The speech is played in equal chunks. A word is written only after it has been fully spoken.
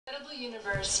Marvel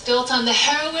Universe built on the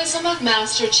heroism of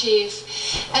Master Chief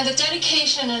and the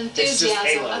dedication and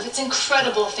enthusiasm of its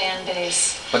incredible fan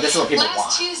base. But this is what people want.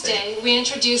 Last Tuesday, we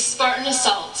introduced Spartan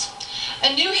Assault,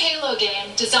 a new Halo game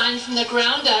designed from the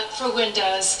ground up for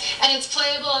Windows, and it's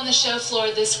playable on the show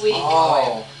floor this week.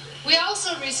 Oh. We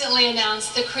also recently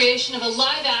announced the creation of a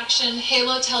live-action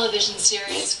Halo television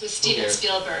series with Steven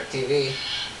Spielberg.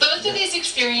 Both of these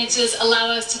experiences allow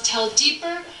us to tell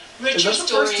deeper, richer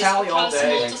stories across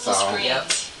multiple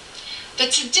screens.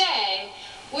 But today,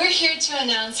 we're here to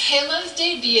announce Halo's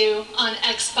debut on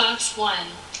Xbox One.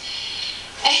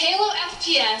 A Halo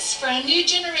FPS for a new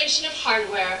generation of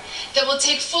hardware that will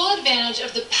take full advantage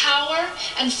of the power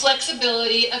and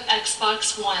flexibility of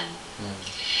Xbox One.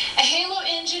 A Halo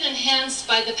engine enhanced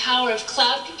by the power of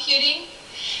cloud computing,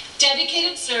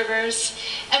 dedicated servers,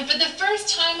 and for the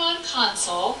first time on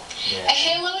console, a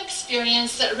Halo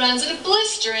experience that runs at a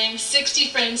blistering 60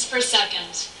 frames per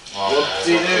second.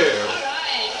 Whoop-de-doo.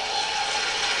 Alright.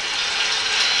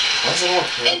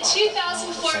 In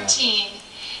 2014,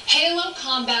 Halo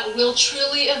Combat will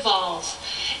truly evolve,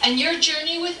 and your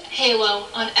journey with Halo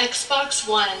on Xbox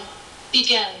One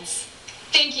begins.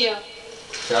 Thank you.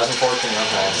 2014,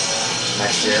 okay.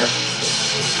 Next year.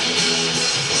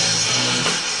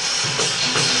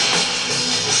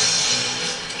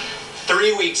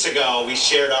 Three weeks ago, we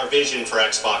shared our vision for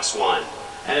Xbox One.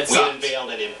 And we unveiled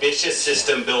an ambitious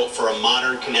system built for a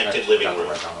modern connected living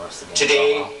room.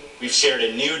 Today, we've shared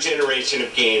a new generation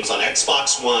of games on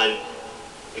Xbox One,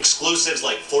 exclusives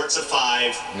like Forza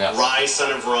 5, Rise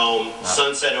Son of Rome,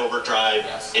 Sunset Overdrive,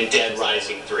 and Dead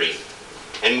Rising 3.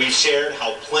 And we've shared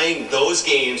how playing those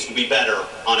games will be better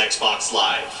on Xbox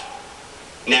Live.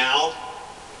 Now,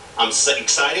 I'm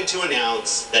excited to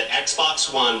announce that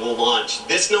Xbox One will launch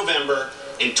this November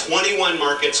in 21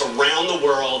 markets around the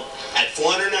world at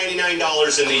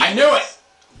 $499 in the US. I knew it!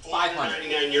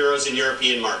 499 euros in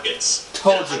European markets.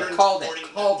 Told you, called it,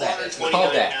 called that,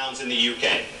 called that. Pounds in the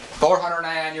UK.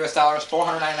 $499 US dollars,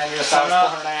 $499 US dollars,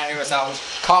 $499 US dollars.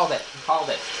 Called it, called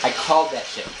it. I called that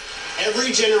shit.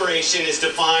 Every generation is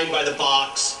defined by the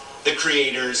box, the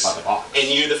creators, and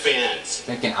you, the fans.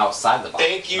 Thinking outside the box.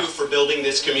 Thank you for building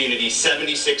this community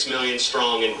 76 million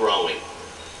strong and growing.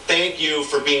 Thank you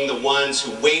for being the ones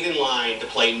who wait in line to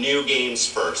play new games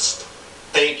first.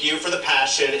 Thank you for the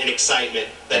passion and excitement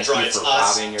that drives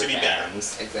us to be better.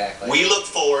 Exactly. We look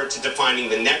forward to defining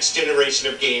the next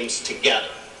generation of games together.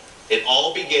 It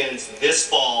all begins this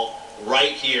fall,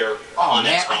 right here on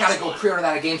man, Xbox I gotta go One. pre-order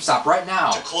that at GameStop right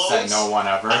now. To close, said no one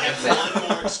ever. I have one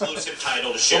more exclusive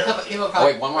title to share.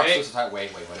 Wait, one more exclusive title.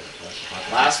 Wait.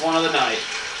 Last one of the night.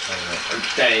 Or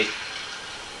day.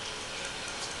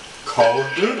 Call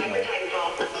of Duty.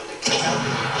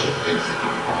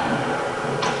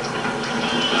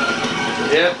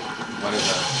 Yep. What is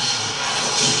that?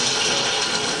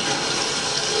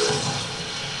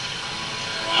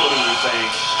 What do you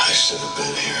think? I should have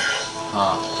been here.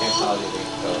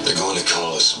 They're going to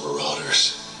call us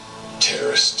marauders,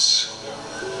 terrorists,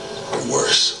 or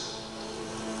worse.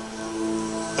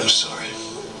 I'm sorry.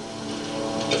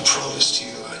 I promised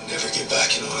you I'd never get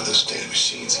back in one of those damn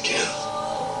machines again.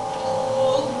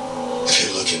 If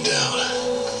you're looking down,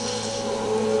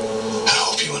 I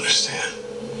hope you understand.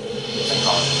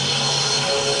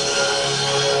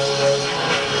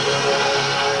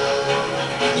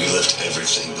 We left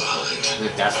everything behind. Is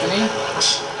it Destiny?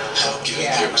 Hell, getting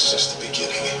there was just the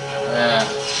beginning.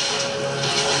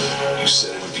 You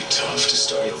said it would be tough to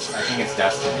start over. I think it's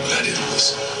Destiny. But I didn't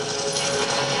listen.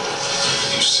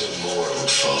 You said more would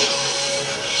follow.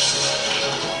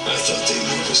 I thought they'd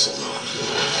leave us alone.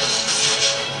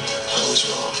 I was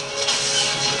wrong.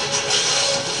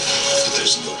 But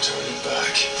there's no turning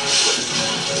back.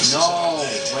 This is our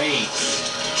land. Wait.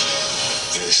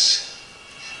 This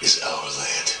is our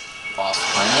land. Lost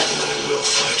Planet? And I will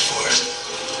fight for it.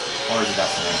 Or is it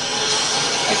Destiny?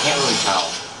 I can't really tell.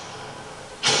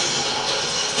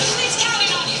 Please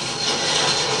counting on you.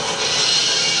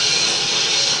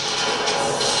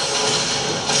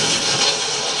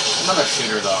 Another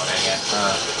shooter though, dang it.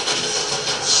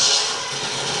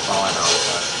 Oh, I know.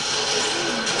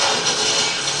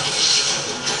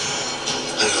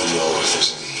 I don't know if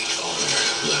there's any honor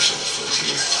left on the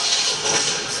frontier.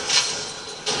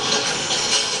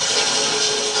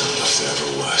 I don't know if there ever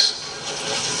was.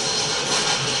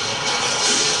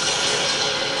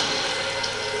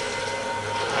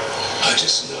 I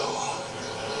just know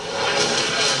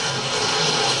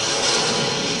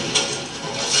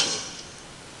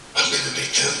I'm gonna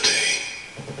make them pay.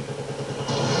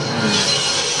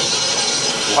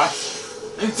 What?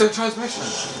 Instant transmission.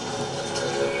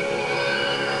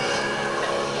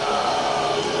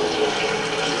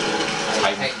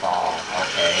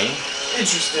 Me?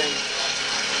 Interesting.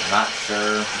 Not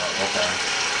sure, but okay.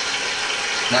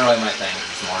 Not really my thing.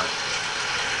 It's more.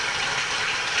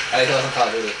 I think it wasn't Call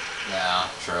of Duty. Yeah,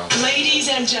 true. Ladies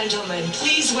and gentlemen,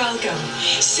 please welcome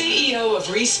CEO of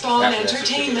Respawn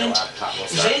Entertainment,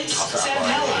 Vince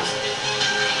Zampella.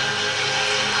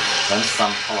 Vince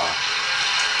Zampella.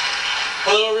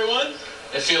 Hello everyone.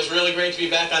 It feels really great to be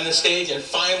back on this stage and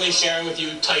finally sharing with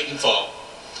you Titanfall.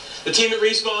 The team at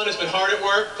Respawn has been hard at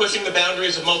work pushing the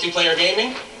boundaries of multiplayer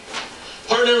gaming.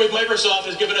 Partnering with Microsoft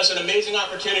has given us an amazing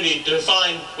opportunity to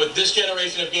define what this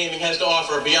generation of gaming has to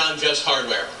offer beyond just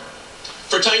hardware.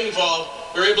 For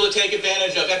Titanfall, we were able to take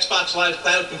advantage of Xbox Live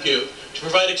Cloud Compute to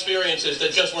provide experiences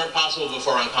that just weren't possible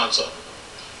before on console.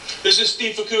 This is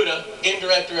Steve Fukuda, game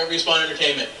director at Respawn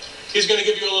Entertainment. He's going to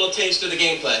give you a little taste of the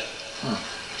gameplay.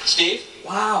 Steve?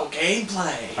 Wow,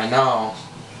 gameplay. I know.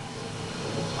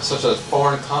 Such a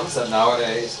foreign concept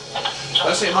nowadays.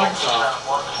 Especially at Microsoft.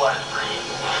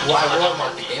 Well, I will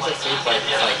admit, the gameplay speed, like,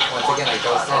 once again, like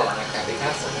Joe said, and I can't be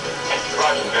canceled.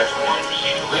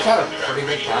 We've had a pretty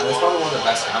big count. It's probably one of the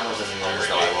best cameras in years,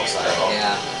 though, I will say.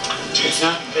 Yeah. It's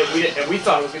not. We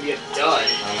thought it was gonna be a dud.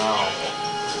 I know.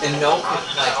 And no, like,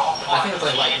 I think it's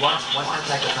like one time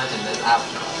cycle mentioned is out.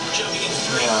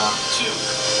 Yeah.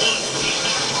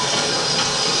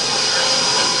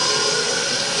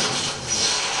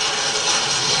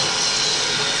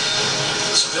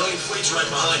 Civilian fleet's right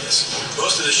behind us.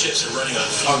 Most of the ships are running on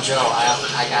fuel. Oh, Joe,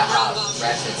 I got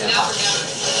Ratchet and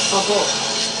Oh, cool.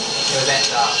 It was at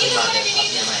flea market up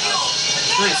near my house.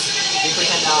 Nice. $3 for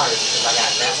 $10 because I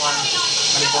got that one,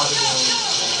 Honey Boy Balloon,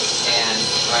 and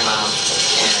my mom,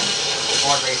 and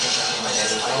Ford Racing and my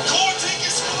dad. Core, take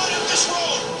your spot up this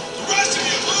road. The rest of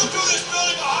you, move through this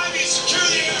building behind me and secure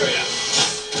the area.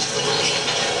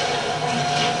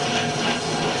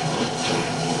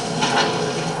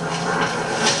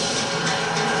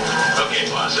 Okay,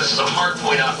 boss, this is a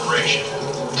hardpoint operation.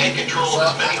 Take control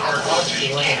of as many hardpoints as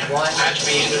you can. Patch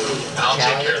me into, and I'll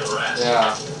take care of the rest.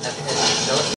 Yeah.